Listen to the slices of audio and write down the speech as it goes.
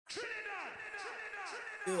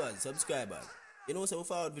Viewers, subscribers, you know, so we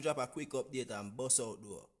forward we drop a quick update and bust out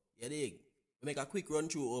door. You dig? We make a quick run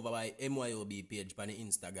through over by MYOB page on the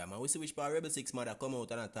Instagram and we see which part Rebel SIXX Mother come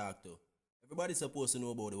out and talk to. Everybody's supposed to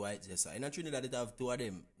know about the White Zesser. In Trinidad it have two of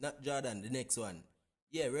them, not Jordan, the next one.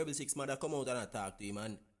 Yeah, Rebel SIXX Mother come out and talk to him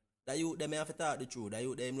and that youth them have to talk the truth. That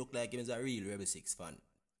youth them look like him is a real Rebel SIXX fan.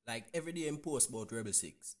 Like every day him post about Rebel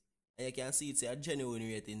SIXX. And you can see it's a genuine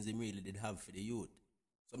ratings him really did have for the youth.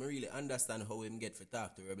 So I really understand how him get for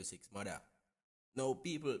talk to Rebel SIXX Mother. Now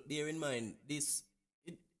people, bear in mind, this,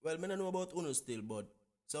 well, I don't know about Uno still, but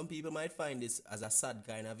some people might find this as a sad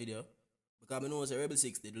kind of video. Because I know that Rebel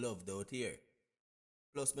SIXX did love out here.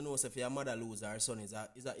 Plus I know if your mother lose her son is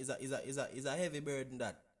a heavy burden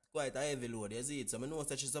that. Quite a heavy load, you see it. So I know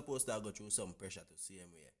that she's supposed to go through some pressure to see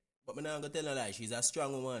him way. But I'm not going to tell her lie, she's a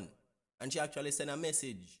strong woman. And she actually sent a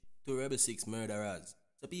message to Rebel SIXX murderers.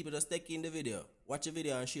 So people just take in the video, watch the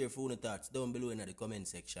video and share your thoughts down below in the comment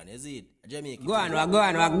section. You see it? JamAiKi Go on.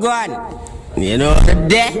 You know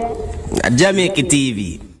today, JamAiKi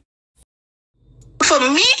TV. For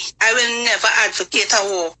me, I will never advocate a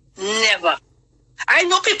war. Never. I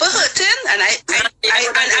know people hurting and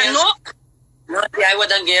I know. No, I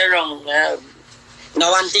wouldn't get wrong. No,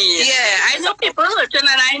 auntie. Yeah, I know people hurting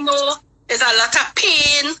and I know there's a lot of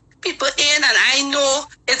pain, people in, and I know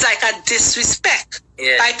it's like a disrespect.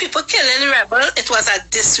 Yeah. By people killing Rebel, it was a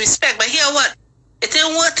disrespect. But hear what? It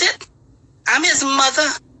ain't worth it. I'm his mother.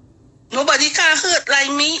 Nobody can hurt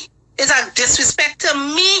like me. It's a disrespect to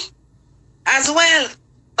me as well.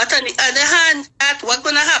 But on the other hand, what's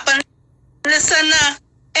going to happen? Listen now,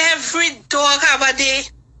 every dog have a day.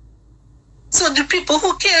 So the people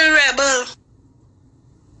who kill Rebel,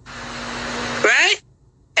 right?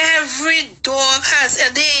 Every dog has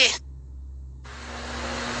a day.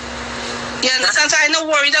 You understand? So I'm not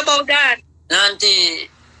worried about that. Auntie,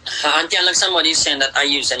 I like somebody saying that I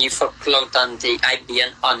use you for clout, auntie. I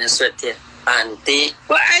being honest with you, auntie.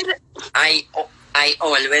 Well, I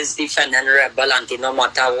always defend and Rebel, auntie, no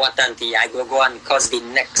matter what, auntie. I go and cause the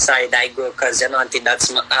next side I go, cause you know, auntie,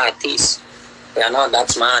 that's my artist. You know,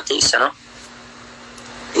 that's my artist, you know.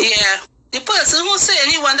 Yeah, the person who said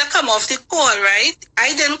he want to come off the call, right?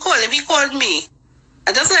 I didn't call him, he called me.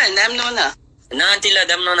 I just let them know now. No, auntie, let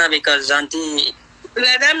them know now because auntie...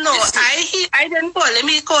 Let them know. I didn't call him,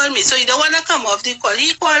 he called me. So he don't want to come off the call.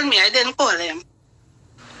 He called me, I didn't call him.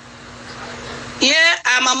 Yeah,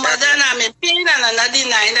 I'm a mother and I'm in pain and I'm not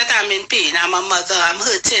denying that I'm in pain. I'm a mother, I'm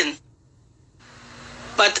hurting.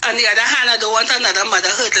 But on the other hand, I don't want another mother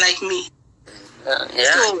hurt like me.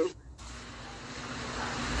 Yeah. So,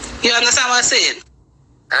 you understand what I'm saying?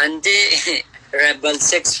 Auntie, Rebel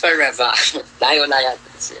SIXX forever.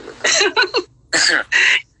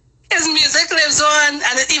 His music lives on,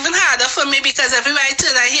 and it's even harder for me because everywhere I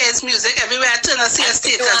turn, I hear his music. Everywhere I turn, I see his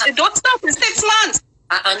status. It don't stop in 6 months.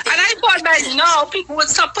 And I thought by now people would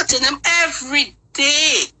stop putting him every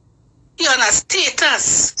day. He on a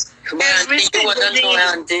status. Every single day.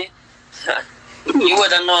 Auntie. You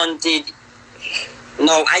wouldn't know, auntie.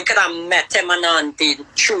 No, I could have met him and auntie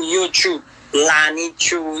through YouTube, Lani,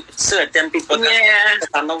 through certain people. Yeah.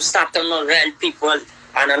 I now start to know real people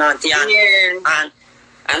and an auntie.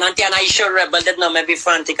 And auntie and I sure Rebel did know maybe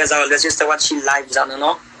for auntie because I always used to watch she lives and you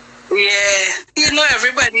know. Yeah. You know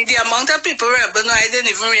everybody, the amount of people Rebel know, I didn't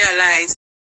even realize.